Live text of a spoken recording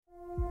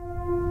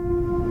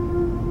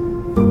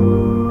Welcome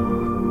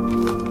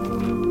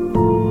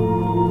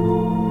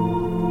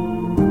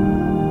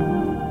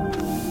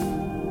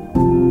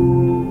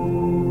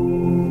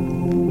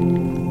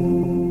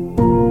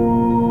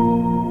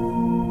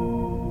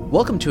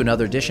to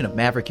another edition of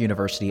Maverick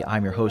University.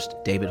 I'm your host,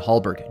 David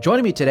Hallberg.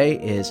 Joining me today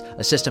is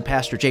Assistant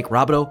Pastor Jake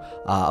Robideau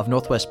of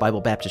Northwest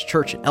Bible Baptist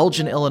Church in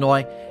Elgin,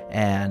 Illinois,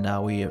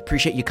 and we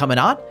appreciate you coming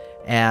on.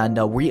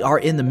 And we are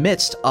in the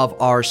midst of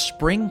our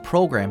spring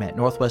program at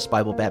Northwest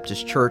Bible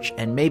Baptist Church,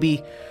 and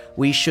maybe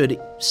we should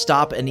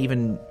stop and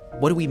even,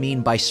 what do we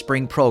mean by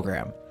spring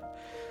program?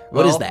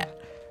 What is that?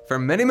 For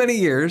many, many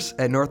years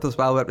at Northwest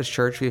Bible Baptist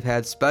Church, we've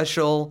had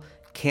special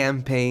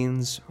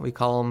campaigns, we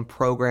call them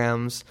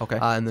programs,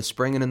 in the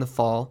spring and in the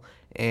fall,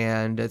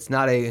 and it's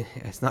not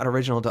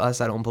original to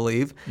us, I don't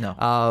believe. No.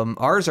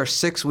 Ours are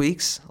 6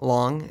 weeks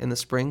long in the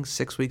spring,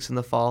 6 weeks in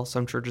the fall.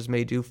 Some churches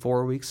may do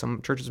 4 weeks,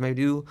 some churches may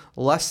do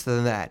less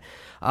than that.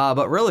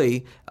 But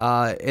really,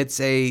 it's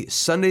a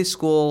Sunday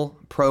school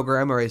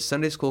program or a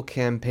Sunday school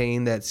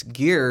campaign that's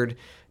geared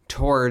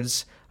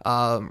towards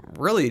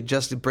really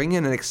just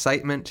bringing an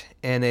excitement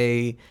and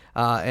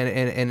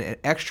an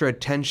extra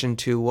attention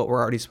to what we're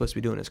already supposed to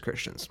be doing as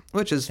Christians,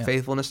 which is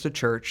faithfulness to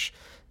church,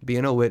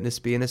 being a witness,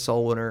 being a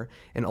soul winner,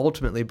 and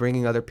ultimately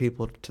bringing other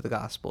people to the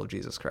gospel of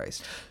Jesus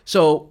Christ.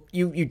 So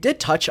you did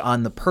touch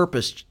on the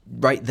purpose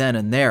right then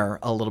and there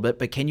a little bit,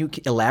 but can you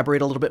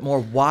elaborate a little bit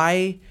more?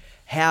 Why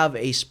have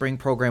a spring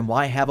program?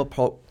 Why have a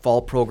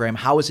fall program?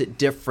 How is it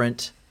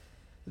different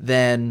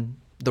than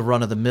the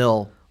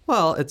run-of-the-mill?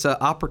 Well, it's an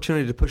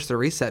opportunity to push the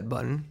reset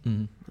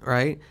button,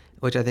 right?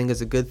 Which I think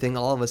is a good thing.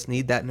 All of us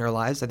need that in our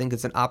lives. I think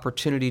it's an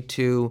opportunity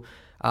to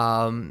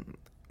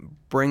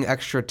bring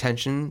extra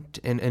attention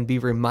and be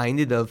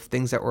reminded of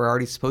things that we're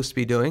already supposed to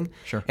be doing.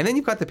 Sure. And then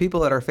you've got the people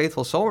that are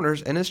faithful soul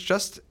winners, and it's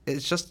just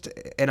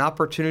an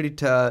opportunity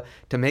to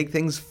make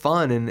things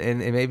fun and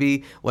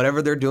maybe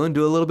whatever they're doing,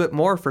 do a little bit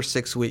more for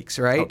 6 weeks,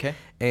 right? Okay.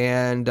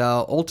 And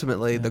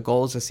ultimately, the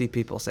goal is to see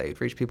people saved,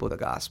 reach people with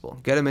the gospel,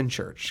 get them in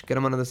church, get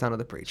them under the sound of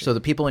the preacher. So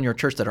the people in your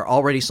church that are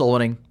already soul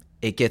winning,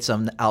 it gets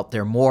them out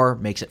there more,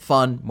 makes it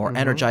fun, more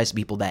energized.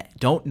 People that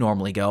don't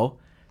normally go,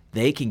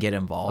 they can get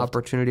involved.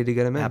 Opportunity to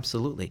get them in.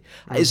 Absolutely.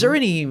 Is there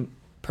any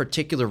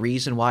particular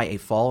reason why a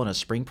fall and a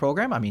spring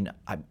program? I mean,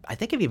 I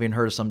think I've even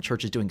heard of some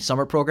churches doing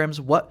summer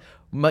programs. What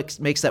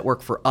makes that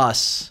work for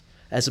us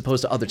as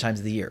opposed to other times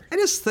of the year? I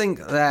just think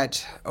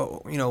that,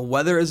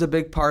 weather is a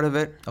big part of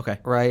it. Okay.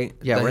 Right?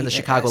 Yeah, we're in the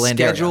Chicagoland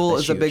area. Schedule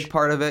is huge. a big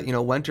part of it.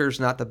 Winter's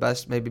not the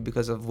best maybe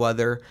because of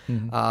weather.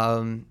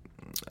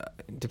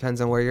 Depends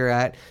on where you're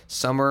at.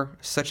 Summer,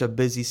 such a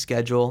busy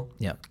schedule.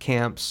 Yeah.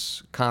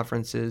 Camps,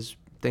 conferences,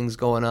 things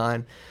going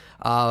on.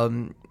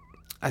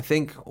 I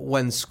think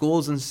when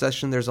school's in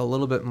session, there's a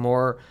little bit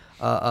more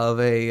of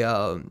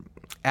a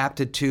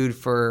aptitude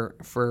for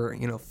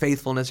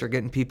faithfulness or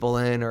getting people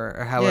in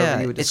or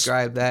however you would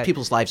describe that.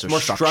 People's lives are more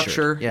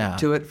structure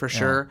to it for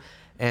sure.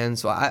 And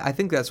so I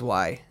think that's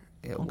why.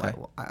 Okay.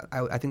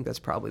 I think that's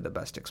probably the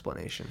best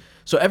explanation.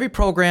 So every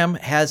program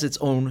has its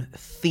own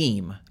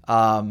theme.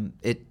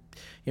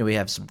 We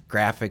have some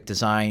graphic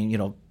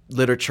design,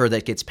 literature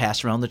that gets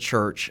passed around the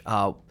church.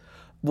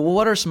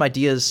 What are some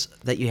ideas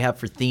that you have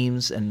for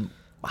themes, and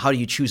how do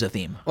you choose a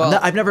theme? Well,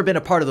 I've never been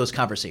a part of those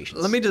conversations.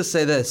 Let me just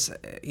say this.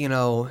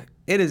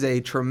 It is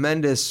a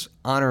tremendous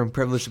honor and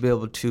privilege to be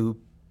able to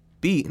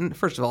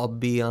first of all,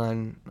 be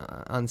on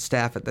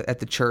staff at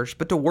the church,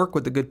 but to work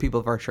with the good people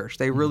of our church.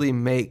 They really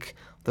make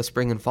the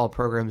spring and fall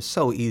programs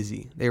so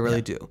easy. They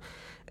really do.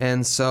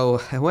 And so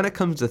when it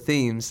comes to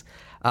themes,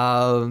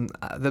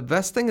 the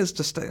best thing is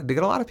just to get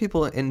a lot of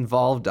people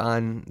involved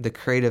on the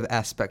creative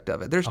aspect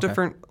of it. There's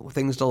different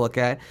things to look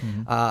at.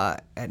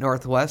 At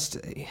Northwest,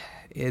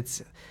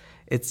 it's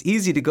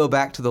easy to go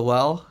back to the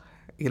well.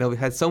 We've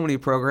had so many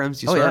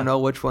programs. You sort of know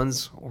which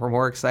ones were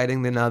more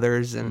exciting than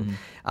others, and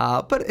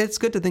but it's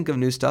good to think of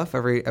new stuff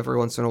every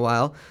once in a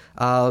while.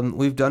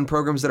 We've done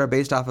programs that are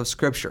based off of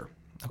Scripture.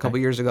 A couple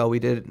years ago, we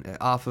did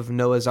off of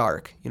Noah's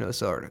Ark,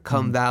 sort of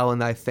come thou and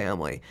thy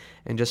family,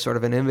 and just sort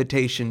of an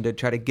invitation to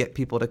try to get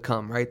people to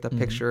come, right? The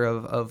picture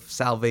of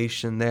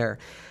salvation there.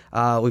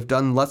 We've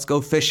done Let's Go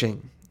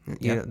Fishing,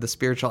 the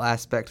spiritual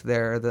aspect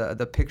there,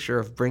 the picture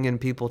of bringing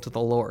people to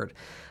the Lord.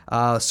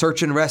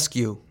 Search and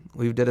Rescue,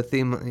 we did a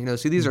theme,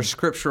 see, these are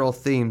scriptural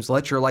themes.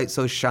 Let your light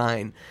so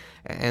shine,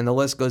 and the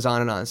list goes on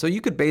and on. So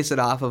you could base it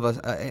off of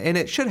and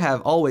it should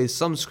have always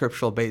some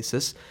scriptural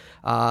basis.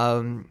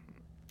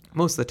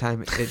 Most of the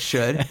time it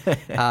should,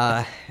 but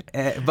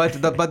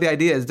the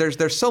idea is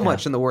there's so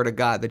much in the Word of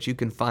God that you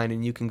can find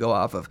and you can go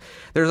off of.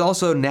 There's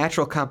also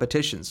natural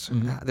competitions.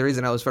 The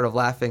reason I was sort of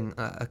laughing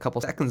a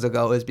couple seconds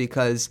ago is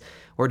because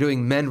we're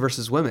doing men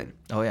versus women.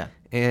 Oh yeah,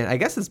 and I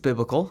guess it's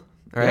biblical.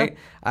 right?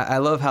 Yeah. I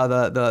love how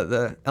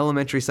the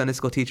elementary Sunday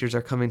school teachers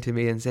are coming to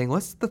me and saying,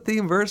 "What's the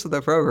theme verse of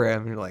the program?"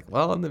 And you're like,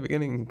 "Well, in the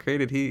beginning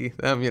created he,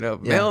 them,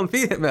 male and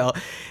female."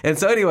 And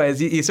so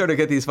anyways, you sort of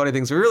get these funny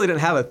things. We really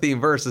didn't have a theme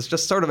verse. It's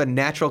just sort of a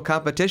natural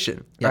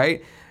competition,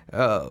 right?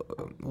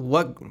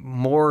 What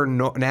more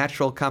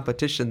natural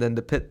competition than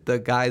to pit the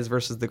guys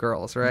versus the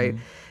girls, right?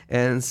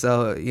 And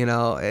so,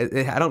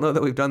 I don't know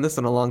that we've done this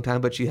in a long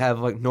time, but you have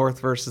like North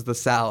versus the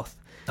South.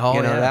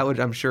 That would,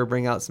 I'm sure,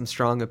 bring out some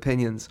strong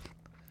opinions.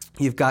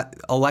 You've got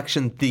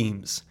election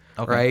themes.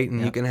 Okay. Right,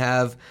 and you can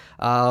have.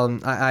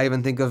 I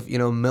even think of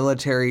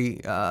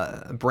military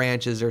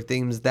branches or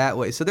themes that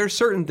way. So there's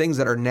certain things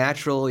that are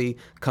naturally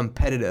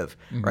competitive,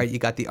 right? You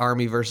got the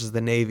Army versus the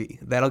Navy.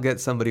 That'll get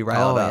somebody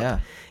riled up. Yeah.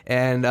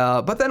 And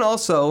but then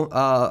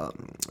also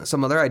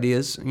some other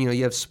ideas.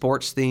 You have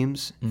sports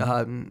themes.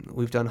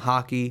 We've done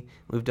hockey.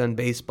 We've done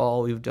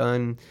baseball. We've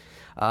done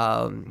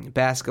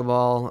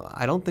basketball.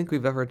 I don't think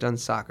we've ever done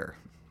soccer.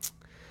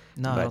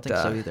 No, I don't think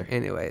so either.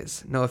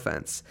 Anyways, no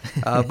offense.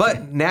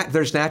 But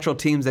there's natural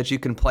teams that you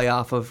can play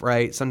off of,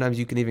 right? Sometimes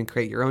you can even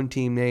create your own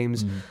team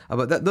names.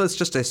 But that's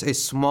just a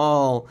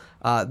small...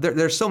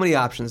 there's so many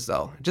options,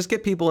 though. Just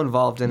get people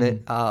involved in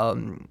it.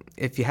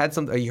 If you had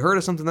you heard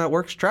of something that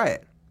works, try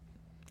it.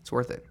 It's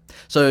worth it.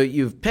 So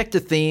you've picked a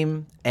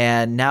theme,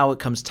 and now it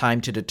comes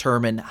time to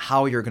determine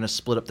how you're going to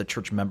split up the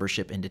church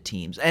membership into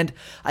teams. And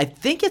I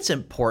think it's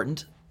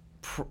important,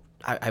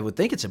 I would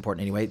think it's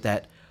important anyway,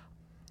 that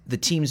the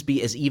teams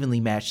be as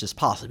evenly matched as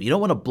possible. You don't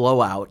want to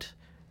blow out.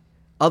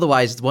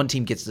 Otherwise, one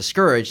team gets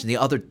discouraged and the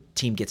other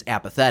team gets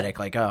apathetic.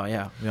 Like, oh,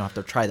 yeah, we don't have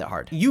to try that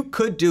hard. You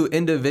could do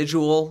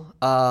individual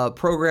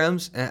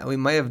programs. We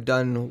might have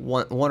done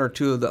one or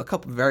two of a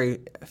couple, very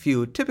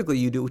few. Typically,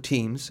 you do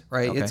teams,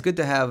 right? Okay. It's good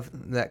to have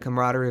that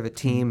camaraderie of a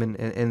team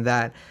and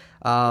that.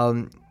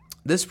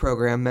 This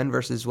program, men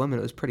versus women,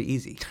 it was pretty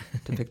easy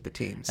to pick the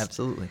teams.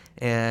 Absolutely.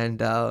 And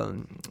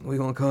we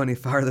won't go any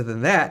farther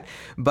than that.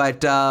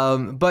 But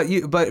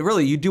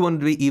really, you do want them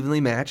to be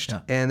evenly matched. Yeah.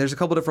 And there's a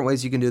couple different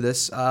ways you can do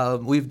this.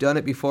 We've done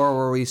it before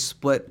where we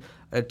split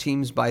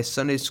teams by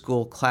Sunday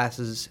school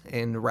classes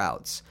and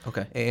routes.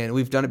 Okay. And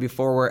we've done it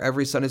before where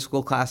every Sunday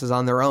school class is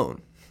on their own,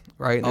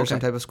 right? And there's some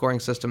type of scoring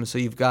system. So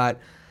you've got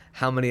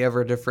how many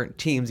ever different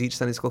teams. Each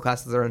Sunday school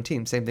class is their own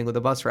team. Same thing with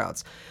the bus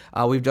routes.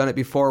 We've done it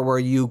before where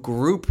you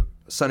group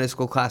Sunday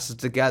school classes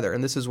together,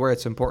 and this is where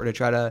it's important to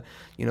try to,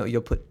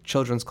 you'll put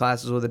children's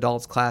classes with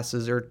adults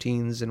classes or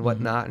teens and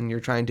whatnot, and you're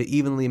trying to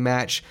evenly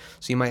match.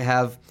 So you might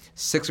have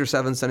 6 or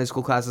 7 Sunday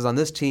school classes on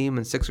this team,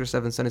 and 6 or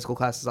 7 Sunday school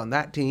classes on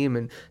that team,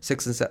 and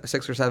 6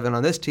 or 7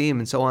 on this team,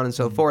 and so on and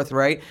so forth,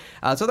 right?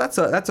 So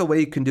that's a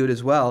way you can do it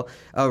as well.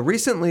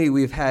 Recently,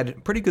 we've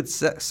had pretty good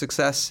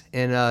success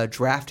in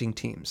drafting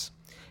teams.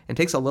 It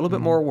takes a little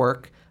bit more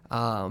work.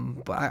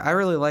 But I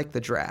really like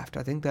the draft.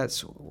 I think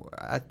that's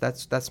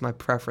my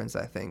preference.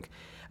 I think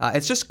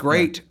it's just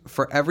great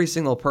for every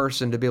single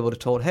person to be able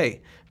to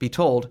be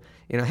told,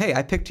 hey,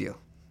 I picked you.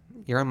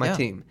 You're on my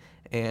team,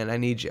 and I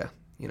need you.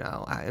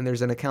 And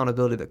there's an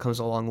accountability that comes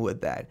along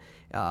with that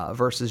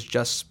versus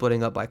just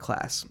splitting up by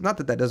class. Not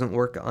that doesn't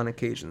work on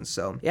occasions.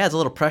 So it's a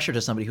little pressure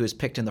to somebody who is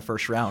picked in the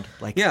first round.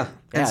 Like and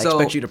I so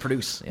expect you to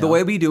produce. The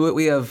way we do it,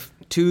 we have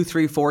 2,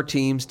 3, 4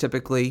 teams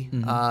typically.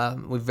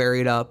 We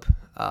vary it up.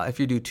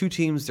 If you do 2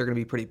 teams, they're going to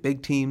be pretty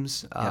big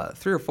teams.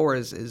 3 or 4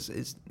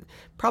 is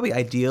probably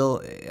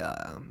ideal,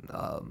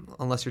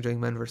 unless you're doing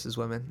men versus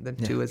women. Then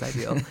 2 is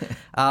ideal.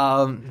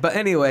 But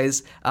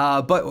anyways,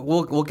 but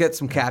we'll get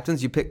some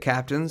captains. You pick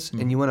captains,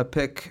 and you want to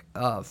pick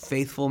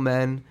faithful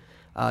men.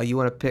 You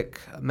want to pick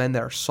men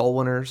that are soul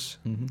winners.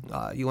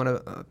 You want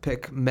to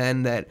pick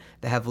men that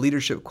have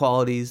leadership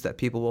qualities that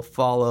people will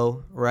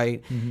follow,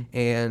 right?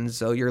 And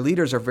so your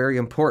leaders are very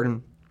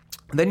important.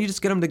 Then you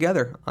just get them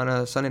together on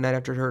a Sunday night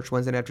after church,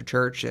 Wednesday night after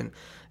church, and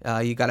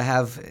you got to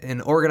have an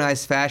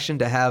organized fashion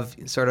to have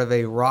sort of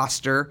a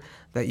roster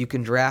that you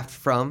can draft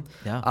from.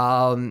 Yeah.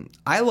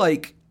 I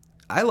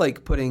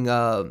like putting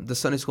the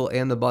Sunday school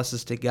and the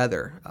buses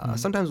together.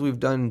 Sometimes we've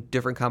done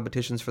different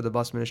competitions for the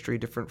bus ministry,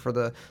 different for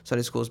the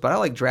Sunday schools, but I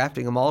like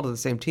drafting them all to the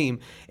same team,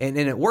 and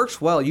it works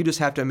well. You just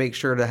have to make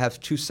sure to have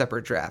 2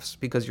 separate drafts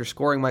because your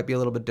scoring might be a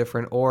little bit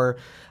different, or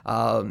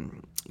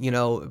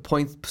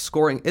point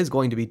scoring is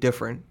going to be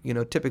different.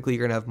 Typically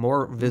you're going to have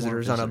more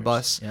visitors on a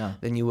bus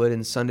than you would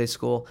in Sunday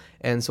school.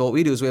 And so what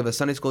we do is we have a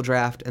Sunday school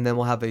draft, and then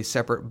we'll have a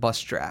separate bus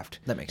draft.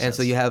 That makes sense. And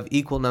so you have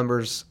equal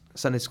numbers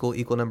Sunday school,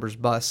 equal numbers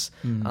bus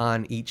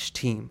on each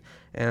team.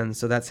 And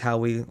so that's how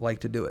we like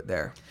to do it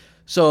there.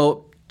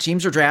 So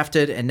teams are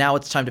drafted, and now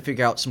it's time to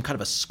figure out some kind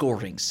of a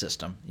scoring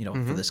system,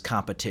 for this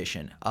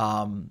competition.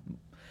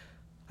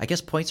 I guess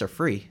points are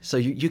free, so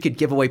you could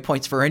give away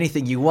points for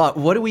anything you want.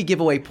 What do we give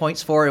away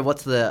points for, and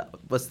what's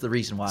the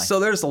reason why? So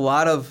there's a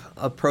lot of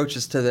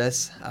approaches to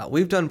this.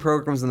 We've done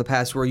programs in the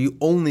past where you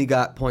only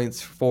got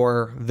points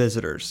for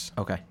visitors.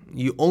 Okay.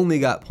 You only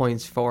got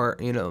points for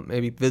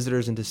maybe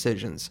visitors and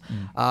decisions.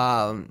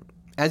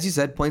 As you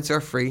said, points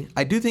are free.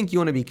 I do think you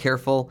want to be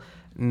careful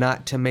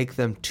not to make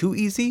them too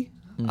easy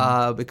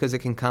because it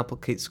can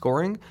complicate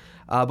scoring.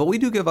 But we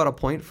do give out a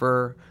point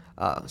for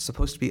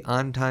supposed to be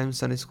on-time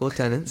Sunday school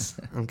attendance,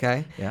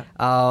 okay? Yeah.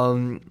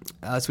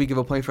 So we give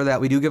a point for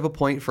that. We do give a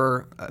point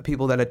for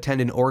people that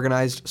attend an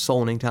organized soul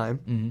winning time.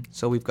 Mm-hmm.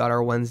 So we've got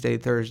our Wednesday,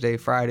 Thursday,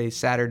 Friday,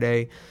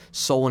 Saturday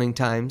soul winning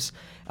times.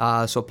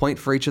 So a point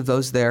for each of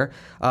those there.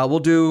 We'll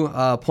do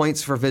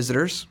points for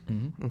visitors,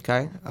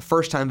 okay?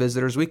 First-time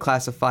visitors, we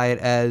classify it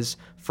as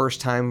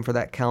first time for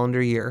that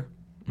calendar year.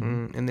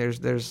 And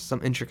there's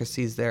some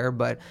intricacies there,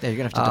 but Yeah, you're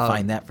going to have to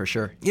define that for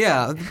sure.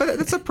 yeah, but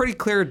it's a pretty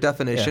clear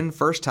definition. Yeah.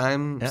 First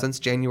time since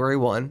January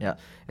 1. Yeah.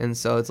 And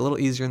so it's a little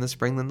easier in the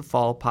spring than the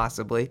fall,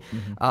 possibly.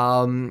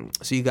 So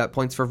you got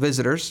points for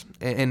visitors,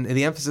 and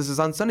the emphasis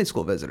is on Sunday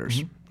school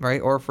visitors, right,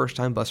 or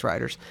first-time bus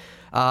riders.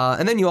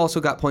 And then you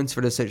also got points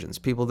for decisions,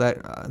 people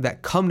that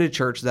come to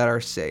church that are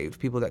saved,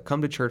 people that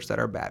come to church that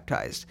are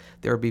baptized.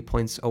 There would be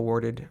points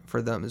awarded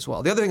for them as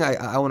well. The other thing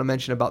I want to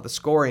mention about the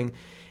scoring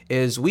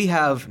is we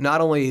have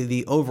not only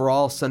the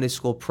overall Sunday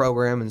school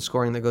program and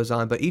scoring that goes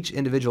on, but each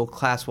individual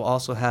class will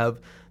also have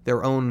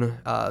their own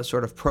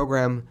sort of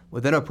program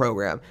within a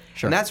program.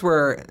 Sure. And that's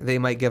where they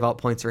might give out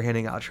points for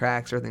handing out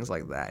tracts or things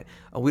like that.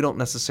 We don't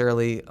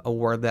necessarily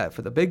award that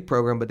for the big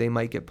program, but they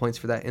might get points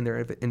for that in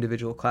their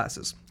individual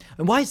classes.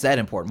 And why is that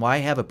important? Why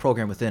have a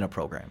program within a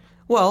program?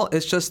 Well,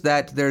 it's just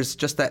that there's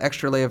just that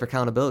extra layer of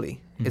accountability.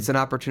 It's an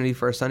opportunity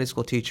for a Sunday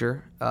school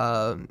teacher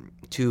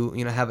to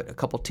have a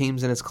couple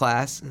teams in his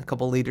class, and a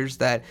couple leaders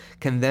that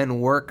can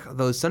then work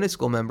those Sunday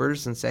school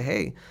members and say,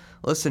 hey,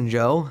 listen,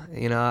 Joe,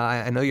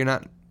 I know you're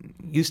not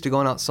used to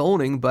going out soul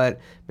winning, but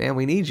man,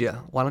 we need you.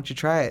 Why don't you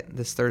try it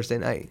this Thursday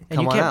night?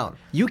 Come on out.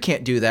 You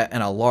can't do that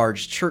in a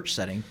large church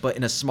setting, but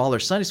in a smaller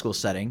Sunday school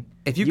setting,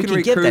 if you can give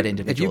recruit, that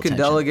individual if you can attention.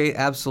 delegate,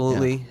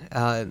 absolutely,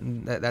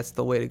 that's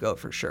the way to go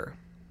for sure.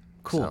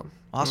 Cool. So,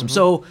 Awesome.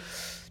 So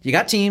you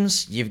got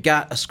teams, you've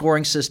got a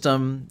scoring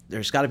system.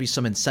 There's got to be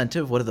some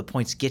incentive. What do the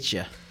points get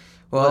you?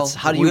 Well,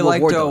 how do you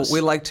reward those?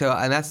 We like to,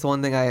 and that's the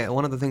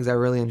one of the things I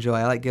really enjoy.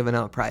 I like giving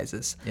out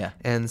prizes. Yeah.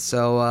 And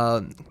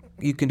so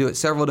you can do it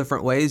several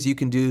different ways. You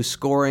can do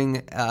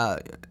scoring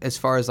as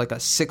far as like a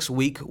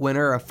 6-week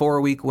winner, a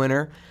 4-week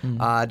winner,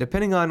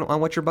 depending on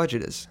what your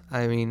budget is.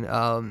 I mean,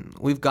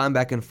 we've gone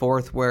back and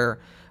forth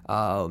where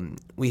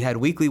we had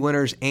weekly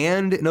winners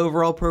and an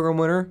overall program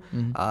winner.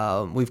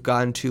 We've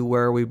gone to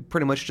where we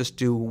pretty much just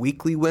do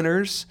weekly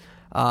winners.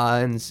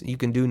 And you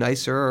can do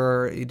nicer,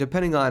 or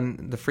depending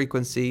on the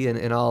frequency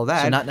and all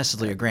that. So not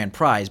necessarily a grand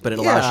prize, but it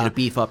allows you to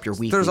beef up your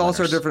weekly There's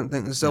also winners. different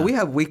things. So we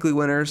have weekly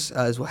winners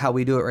is how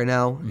we do it right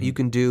now. You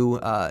can do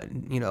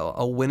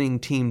a winning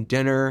team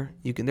dinner.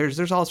 You can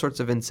there's all sorts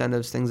of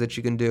incentives, things that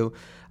you can do.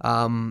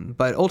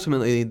 But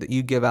ultimately,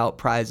 you give out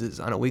prizes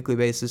on a weekly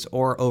basis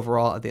or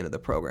overall at the end of the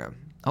program.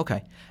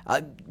 Okay.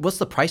 What's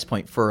the price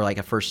point for like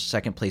a first,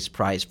 second place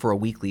prize for a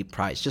weekly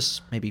prize?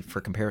 Just maybe for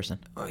comparison.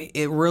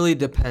 It really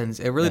depends.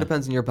 It really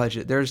depends on your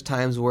budget. There's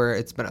times where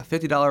it's been a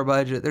 $50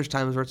 budget. There's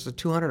times where it's a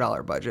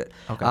 $200 budget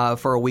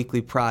for a weekly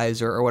prize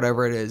or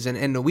whatever it is.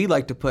 And we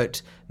like to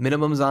put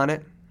minimums on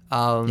it.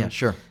 Yeah,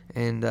 sure.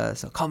 And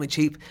so call me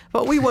cheap.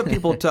 But we want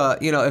people to,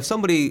 if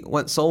somebody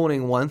went soul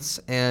winning once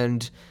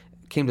and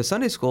came to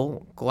Sunday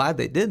school, glad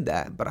they did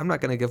that. But I'm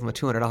not going to give them a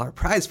 $200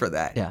 prize for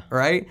that. Yeah.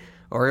 Right?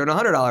 Or even a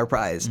 $100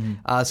 prize.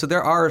 So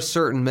there are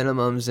certain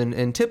minimums,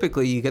 and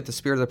typically you get the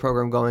spirit of the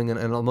program going,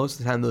 and most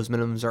of the time those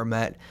minimums are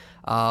met.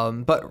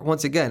 But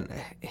once again,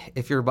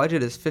 if your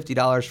budget is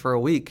 $50 for a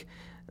week,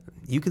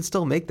 you can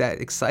still make that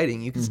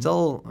exciting. You can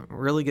still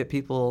really get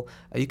people,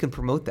 you can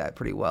promote that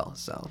pretty well.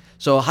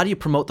 So how do you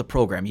promote the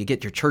program? You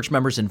get your church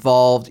members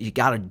involved. You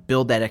got to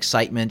build that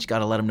excitement. You got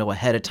to let them know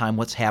ahead of time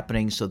what's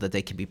happening so that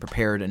they can be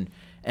prepared and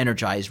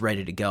energized,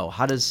 ready to go.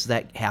 How does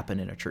that happen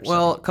in a church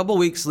Well, setting? a couple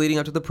weeks leading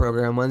up to the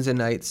program, Wednesday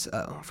nights,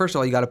 first of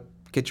all, you got to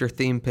get your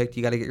theme picked.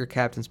 You got to get your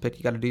captains picked.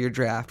 You got to do your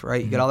draft,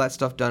 right? You get all that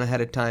stuff done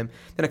ahead of time.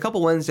 Then a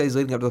couple Wednesdays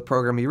leading up to the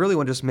program, you really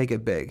want to just make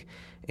it big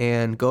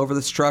and go over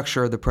the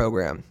structure of the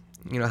program.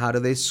 How do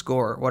they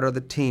score? What are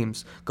the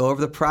teams? Go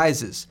over the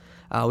prizes.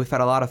 We've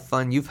had a lot of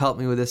fun. You've helped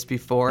me with this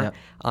before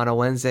on a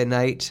Wednesday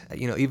night,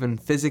 even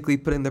physically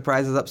putting the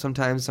prizes up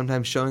sometimes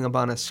showing them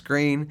on a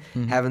screen,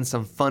 having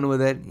some fun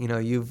with it.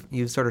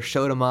 You've sort of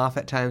showed them off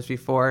at times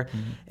before.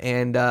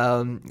 And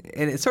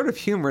it's sort of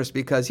humorous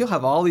because you'll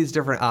have all these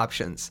different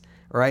options,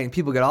 right? And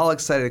people get all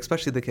excited,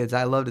 especially the kids.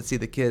 I love to see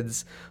the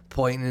kids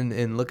pointing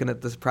and looking at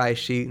this prize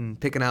sheet and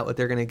picking out what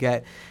they're going to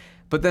get.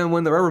 But then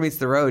when the rubber meets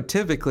the road,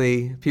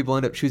 typically people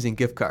end up choosing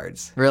gift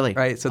cards. Really?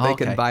 Right? So they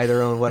can buy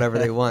their own whatever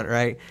they want,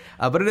 right?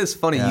 But it is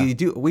funny.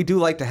 Yeah. We do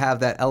like to have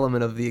that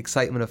element of the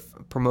excitement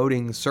of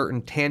promoting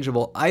certain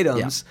tangible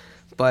items. Yeah.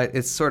 But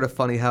it's sort of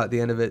funny how at the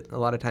end of it, a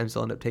lot of times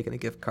they'll end up taking a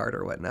gift card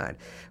or whatnot.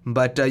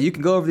 But you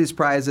can go over these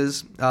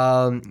prizes.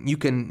 You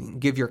can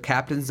give your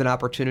captains an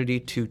opportunity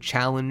to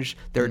challenge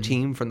their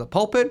team from the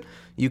pulpit.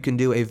 You can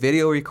do a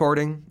video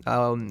recording.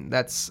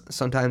 That's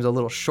sometimes a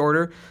little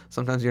shorter.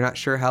 Sometimes you're not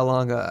sure how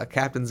long a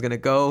captain's going to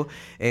go.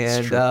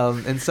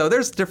 And so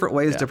there's different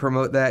ways to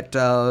promote that.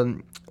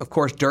 Of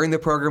course, during the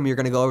program, you're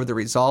going to go over the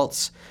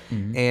results.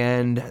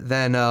 And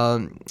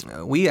then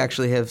we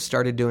actually have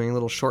started doing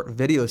little short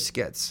video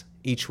skits.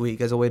 each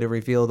week as a way to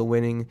reveal the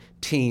winning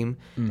team,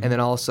 and then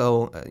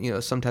also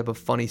some type of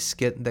funny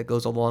skit that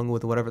goes along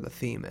with whatever the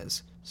theme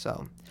is.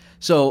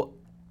 So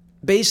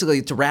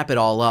basically, to wrap it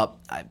all up,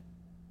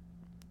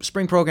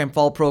 spring program,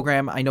 fall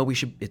program, I know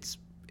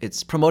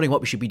it's promoting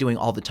what we should be doing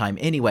all the time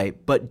anyway,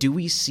 but do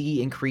we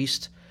see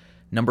increased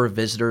number of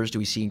visitors? Do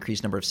we see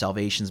increased number of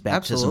salvations,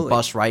 baptism, Absolutely.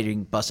 bus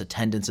riding, bus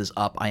attendance is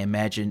up? I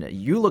imagine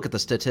you look at the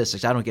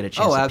statistics. I don't get a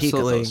chance to peek at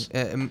those.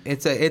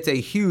 It's a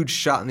huge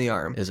shot in the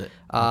arm. Is it?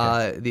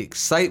 Okay. The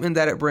excitement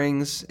that it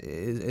brings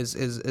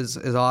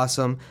is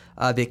awesome.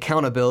 The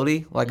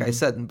accountability, like I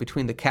said,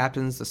 between the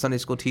captains, the Sunday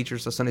school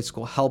teachers, the Sunday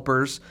school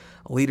helpers,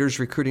 leaders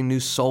recruiting new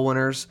soul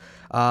winners,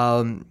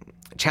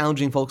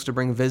 challenging folks to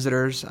bring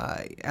visitors.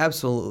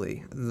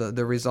 Absolutely,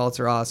 the results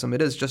are awesome.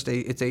 It is just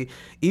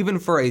even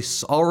for a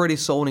already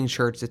soul winning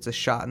church, it's a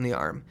shot in the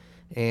arm,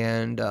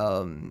 and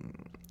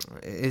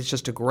it's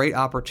just a great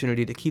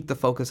opportunity to keep the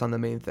focus on the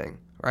main thing.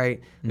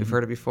 Right? We've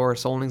heard it before.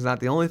 Soul winning is not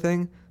the only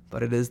thing,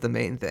 but it is the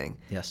main thing.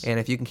 Yes. And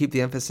if you can keep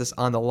the emphasis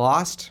on the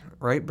lost,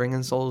 right,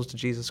 bringing souls to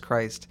Jesus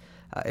Christ,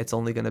 it's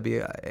only going to be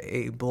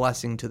a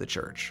blessing to the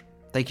church.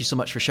 Thank you so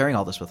much for sharing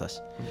all this with us.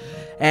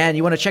 And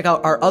you want to check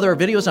out our other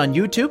videos on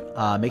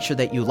YouTube. Make sure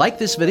that you like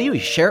this video,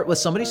 you share it with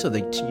somebody so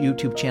the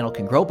YouTube channel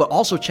can grow, but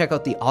also check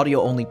out the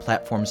audio-only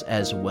platforms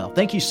as well.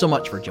 Thank you so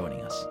much for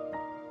joining us.